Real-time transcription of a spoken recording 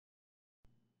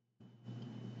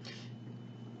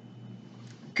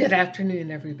Good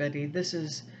afternoon, everybody. This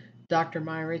is Dr.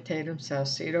 Myra Tatum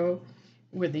Salcedo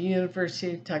with the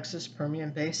University of Texas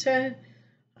Permian Basin,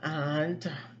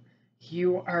 and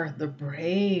you are the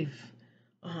brave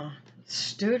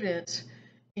students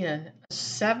in a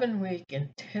 7-week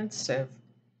intensive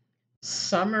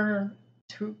summer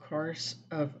 2 course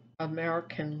of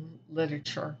American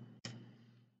literature.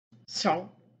 So,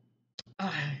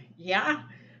 uh, yeah,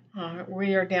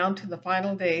 we are down to the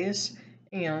final days,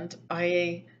 and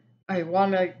I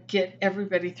want to get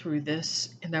everybody through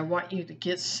this, and I want you to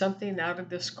get something out of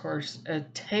this course, a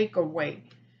takeaway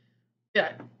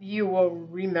that you will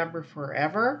remember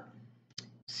forever.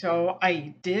 So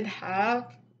I did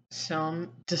have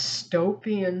some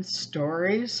dystopian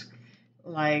stories,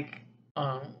 like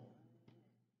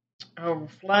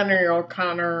Flannery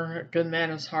O'Connor, A Good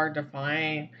Man Is Hard to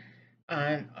Find,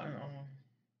 and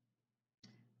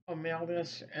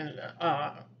O'Malley's, and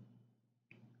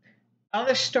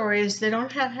other stories. They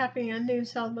don't have happy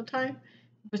endings all the time,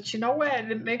 but you know what?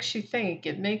 It makes you think.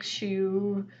 It makes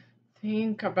you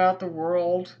think about the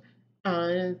world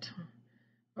and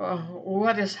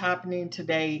what is happening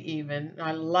today, even.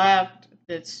 I laughed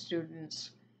that students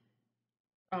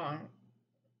uh,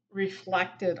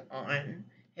 reflected on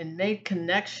and made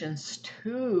connections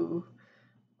to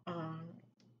uh,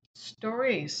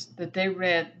 stories that they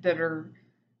read that are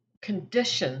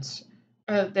conditions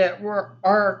that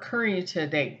are occurring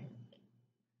today.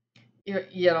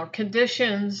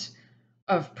 Conditions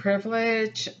of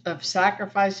privilege, of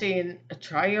sacrificing a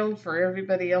child for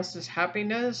everybody else's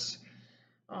happiness,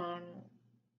 um,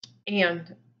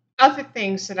 and other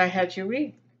things that I had you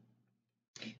read.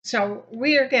 So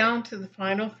we are down to the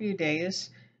final few days.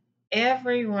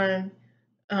 Everyone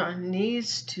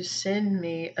needs to send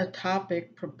me a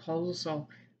topic proposal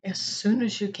as soon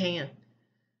as you can.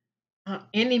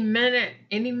 Any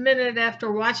minute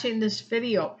after watching this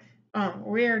video.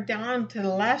 We are down to the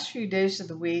last few days of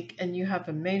the week, and you have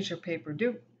a major paper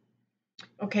due.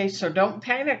 Okay, so don't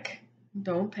panic.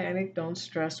 Don't panic. Don't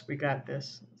stress. We got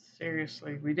this.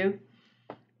 Seriously, we do.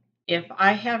 If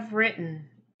I have written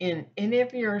in any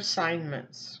of your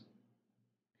assignments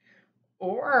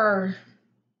or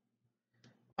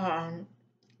um,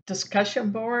 discussion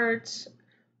boards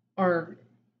or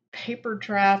paper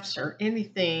drafts or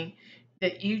anything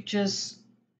that you just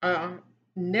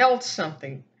nailed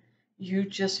something, you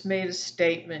just made a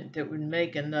statement that would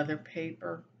make another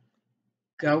paper,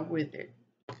 go with it.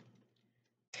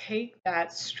 Take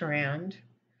that strand,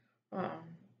 um,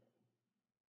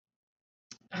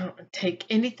 take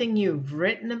anything you've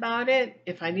written about it.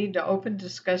 If I need to open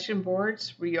discussion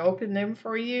boards, reopen them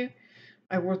for you,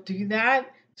 I will do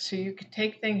that, so you can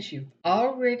take things you've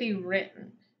already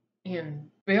written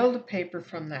and build a paper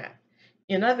from that.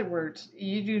 In other words,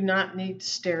 you do not need to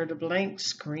stare at a blank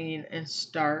screen and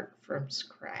start from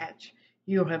scratch.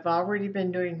 You have already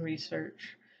been doing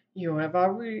research. You have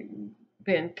already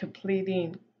been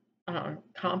completing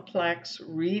complex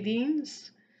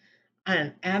readings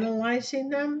and analyzing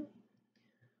them.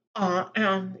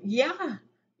 Yeah,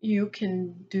 you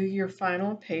can do your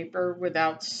final paper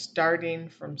without starting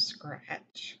from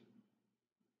scratch.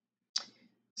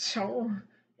 So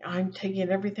I'm taking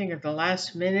everything at the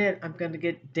last minute. I'm going to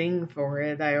get dinged for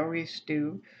it. I always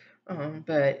do.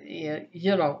 But, yeah,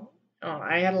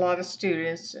 I had a lot of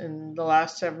students in the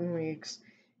last 7 weeks,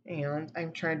 and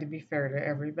I'm trying to be fair to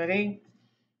everybody.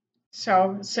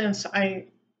 So since I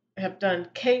have done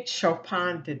Kate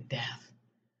Chopin to death,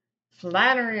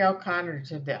 Flannery O'Connor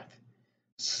to death,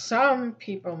 some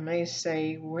people may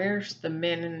say, where's the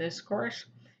men in this course?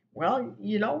 Well,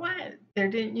 you know what? There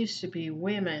didn't used to be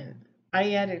women.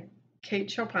 I added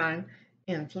Kate Chopin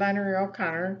and Flannery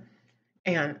O'Connor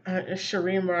and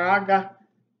Shireen Moraga,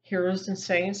 Heroes and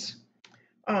Saints.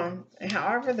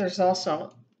 However, there's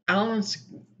also Allen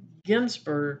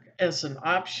Ginsberg as an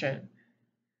option.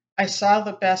 I saw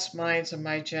the best minds of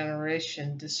my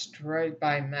generation destroyed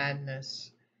by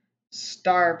madness,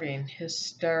 starving,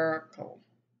 hysterical,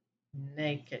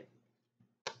 naked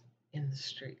in the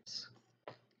streets.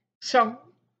 So,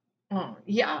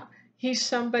 yeah, he's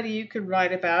somebody you could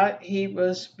write about. He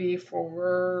was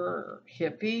before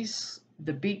hippies.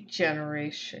 The Beat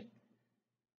Generation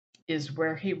is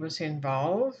where he was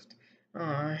involved.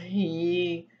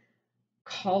 He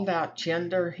called out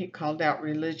gender, he called out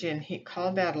religion, he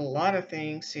called out a lot of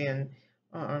things, and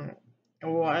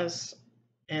was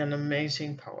an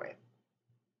amazing poet.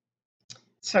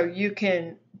 So you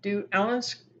can do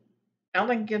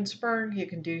Allen Ginsberg, you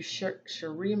can do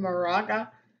Shireen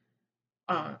Moraga,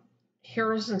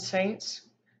 Heroes and Saints.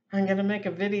 I'm going to make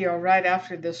a video right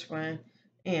after this one,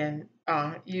 and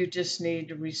you just need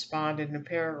to respond in a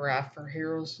paragraph for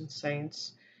Heroes and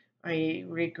Saints. I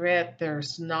regret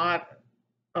there's not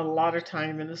a lot of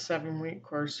time in the 7-week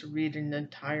course to read an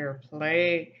entire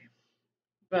play,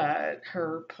 but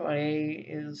her play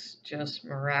is just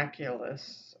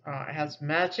miraculous. It has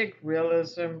magic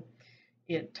realism.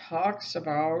 It talks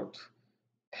about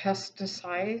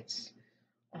pesticides,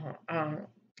 uh, uh,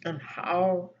 and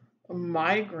how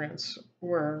migrants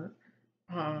were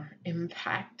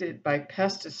impacted by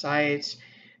pesticides,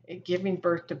 giving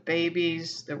birth to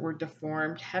babies that were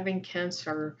deformed, having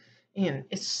cancer, and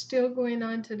it's still going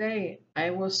on today. I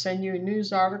will send you a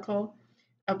news article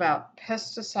about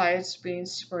pesticides being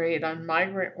sprayed on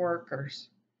migrant workers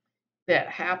that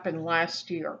happened last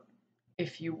year.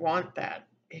 If you want that,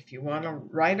 if you want to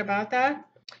write about that.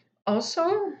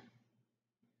 Also,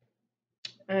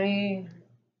 I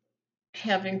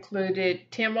have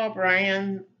included Tim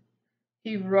O'Brien.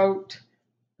 He wrote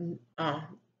uh,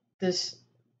 this.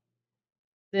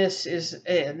 This is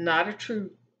not a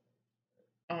true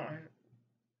uh,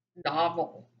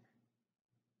 novel.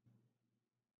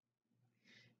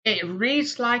 It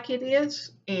reads like it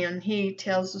is, and he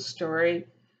tells the story.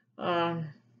 Um,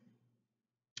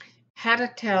 how to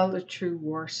tell the true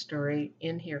war story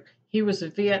in here. He was a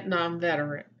Vietnam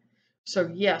veteran. So,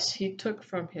 yes, he took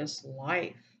from his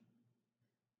life.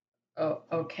 Oh,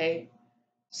 okay.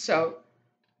 So,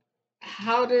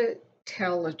 how to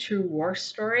tell a true war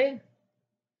story?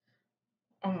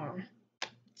 Um,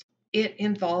 it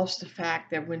involves the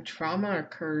fact that when trauma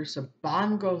occurs, a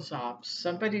bomb goes off,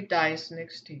 somebody dies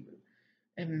next to you,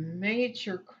 a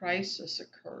major crisis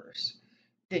occurs,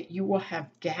 that you will have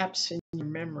gaps in your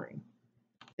memory.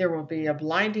 There will be a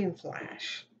blinding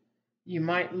flash. You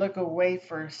might look away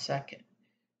for a second.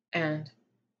 And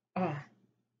uh,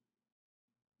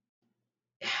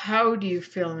 how do you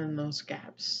fill in those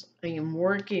gaps? I am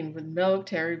working with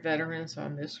military veterans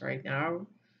on this right now.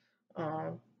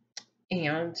 Um,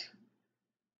 and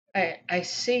I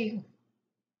see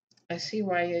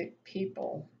why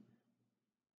people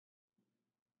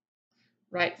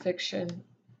write fiction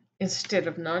instead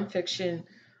of nonfiction.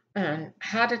 And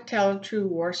how to tell a true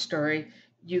war story,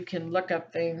 you can look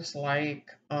up things like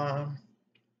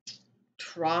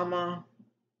trauma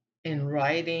in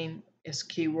writing as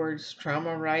keywords,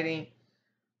 trauma writing,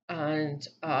 and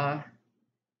gosh,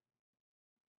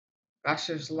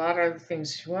 there's a lot of other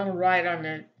things. If you want to write on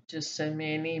it, just send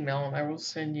me an email and I will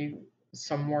send you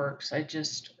some works. I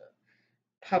just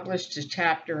published a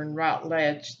chapter in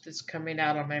Routledge that's coming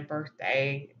out on my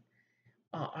birthday,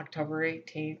 October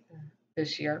 18th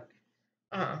this year,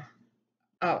 uh,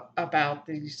 about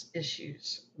these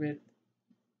issues with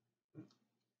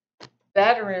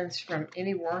veterans from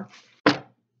any war.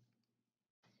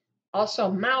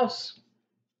 Also, mouse,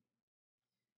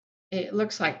 it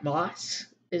looks like moss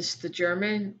is the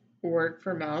German word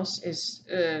for mouse, is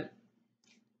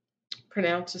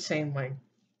pronounced the same way.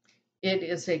 It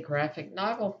is a graphic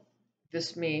novel.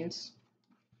 This means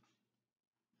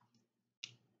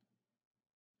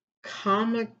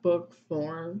comic book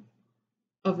form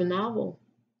of a novel.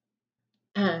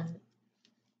 And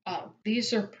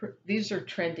these are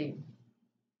trending,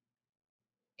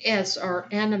 as are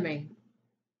anime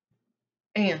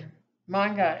and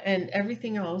manga and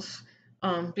everything else,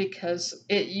 because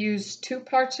it used two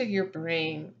parts of your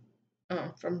brain,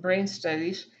 from brain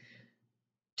studies,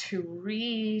 to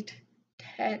read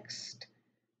text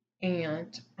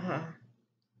and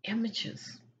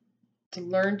images. To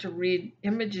learn to read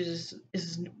images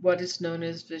is what is known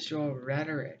as visual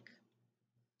rhetoric.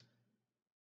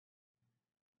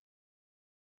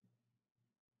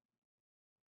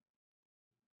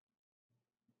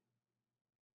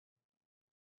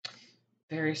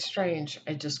 Very strange.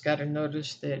 I just got a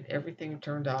notice that everything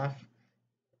turned off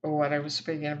for what I was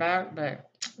speaking about, but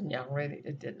no,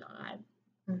 it did not.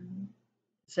 Mhm.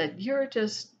 Said, you're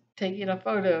just taking a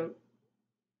photo.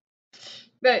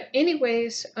 But,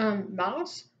 anyways,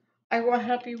 Mouse, I will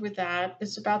help you with that.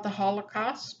 It's about the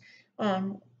Holocaust.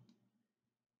 Um,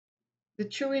 the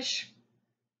Jewish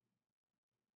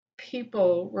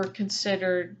people were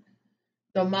considered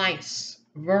the mice,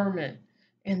 vermin,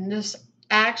 and this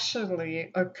actually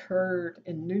occurred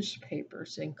in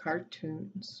newspapers and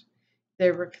cartoons. They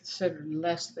were considered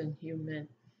less than human,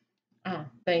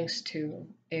 thanks to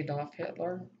Adolf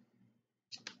Hitler.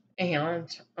 And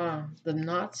the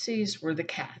Nazis were the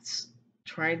cats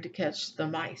trying to catch the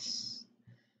mice.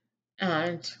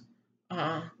 And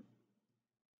uh,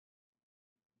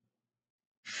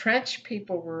 French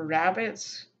people were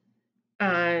rabbits.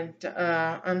 And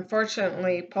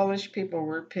unfortunately, Polish people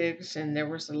were pigs, and there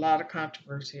was a lot of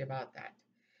controversy about that.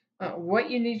 What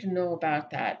you need to know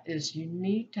about that is you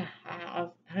need to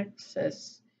have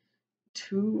access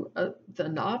to the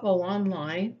novel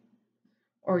online,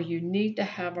 or you need to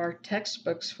have our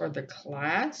textbooks for the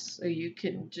class so you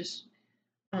can just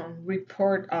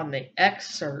report on the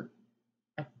excerpt,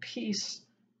 a piece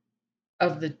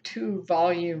of the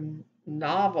 2-volume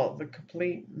novel, The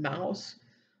Complete Mouse,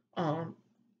 um,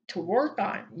 to work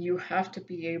on. You have to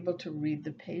be able to read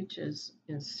the pages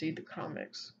and see the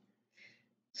comics.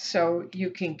 So you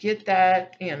can get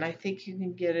that, and I think you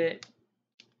can get it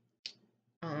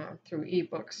through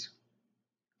ebooks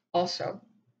also.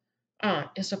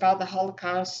 It's about the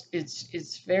Holocaust.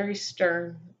 It's very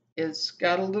stern. It's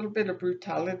got a little bit of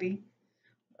brutality.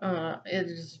 It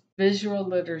is visual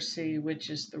literacy, which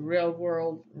is the real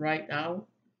world right now.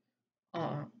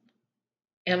 Uh,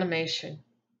 Animation,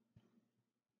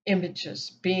 images,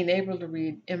 being able to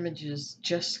read images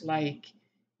just like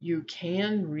you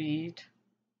can read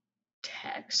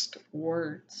text,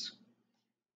 words.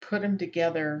 Put them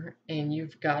together, and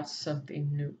you've got something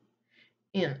new.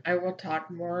 And I will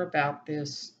talk more about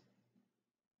this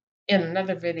in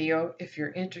another video if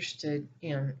you're interested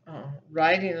in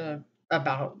writing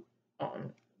about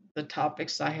the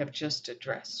topics I have just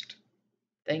addressed.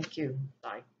 Thank you.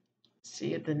 Bye. See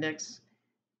you at the next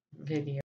video.